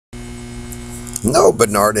No,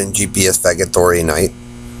 Bernard and GPS Fagatory Knight,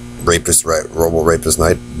 Rapist, Robo Rapist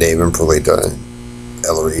Knight, Dave and Perlita, and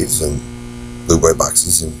Eloise, and Blue Boy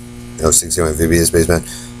Boxes, and 60 Amphibious Spaceman.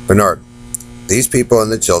 Bernard, these people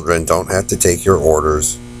and the children don't have to take your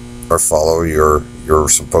orders or follow your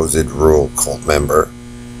supposed rule cult member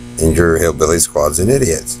and your hillbilly squads and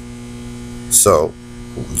idiots. So,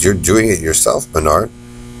 you're doing it yourself, Bernard.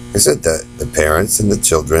 I said that the parents and the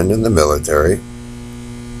children and the military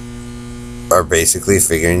are basically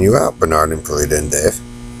figuring you out, Bernard and Perlita and Dave.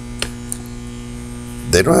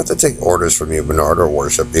 They don't have to take orders from you, Bernard, or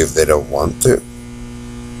worship you if they don't want to.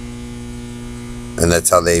 And that's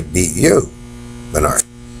how they beat you, Bernard.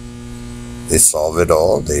 They solve it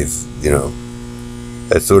all. That's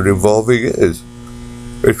what evolving is.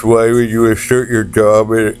 That's why when you assert your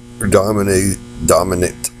dominant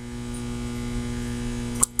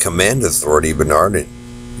command authority, Bernard, and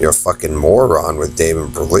you're a fucking moron with Dave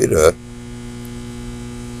and Perlita.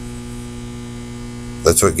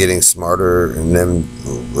 That's what getting smarter in them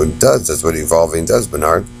does. That's what evolving does,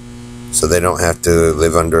 Bernard. So they don't have to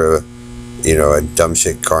live under a dumb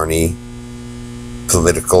shit carny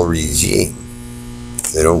political regime.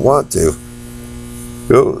 They don't want to.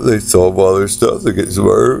 They solve all their stuff. They get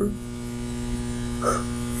smarter.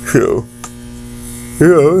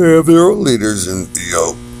 They have their own leaders and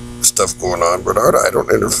stuff going on, Bernard. I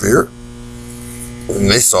don't interfere. And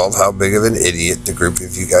they solve how big of an idiot the group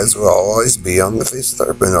of you guys will always be on the face of the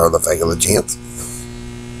earth, Bernard, the fact of the chance.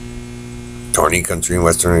 Carny, country, and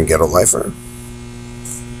western, and ghetto lifer.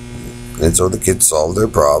 And so the kids solve their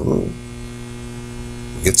problem,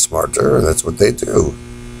 get smarter, and that's what they do.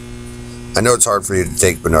 I know it's hard for you to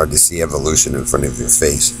take, Bernard, to see evolution in front of your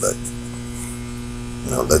face, but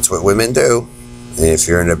that's what women do. And if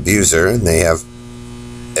you're an abuser and they have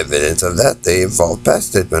evidence of that, they evolve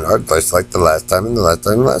past it, Bernard, just like the last time and the last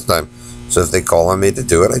time and the last time. So if they call on me to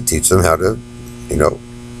do it, I teach them how to,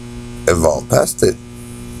 evolve past it.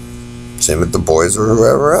 Same with the boys or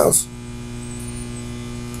whoever else.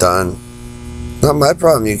 Done. Not my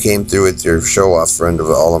problem you came through with your show-off friend of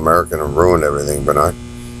All-American and ruined everything, Bernard.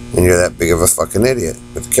 And you're that big of a fucking idiot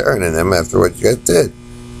with Karen and them after what you guys did.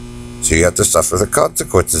 So you have to suffer the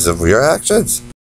consequences of your actions.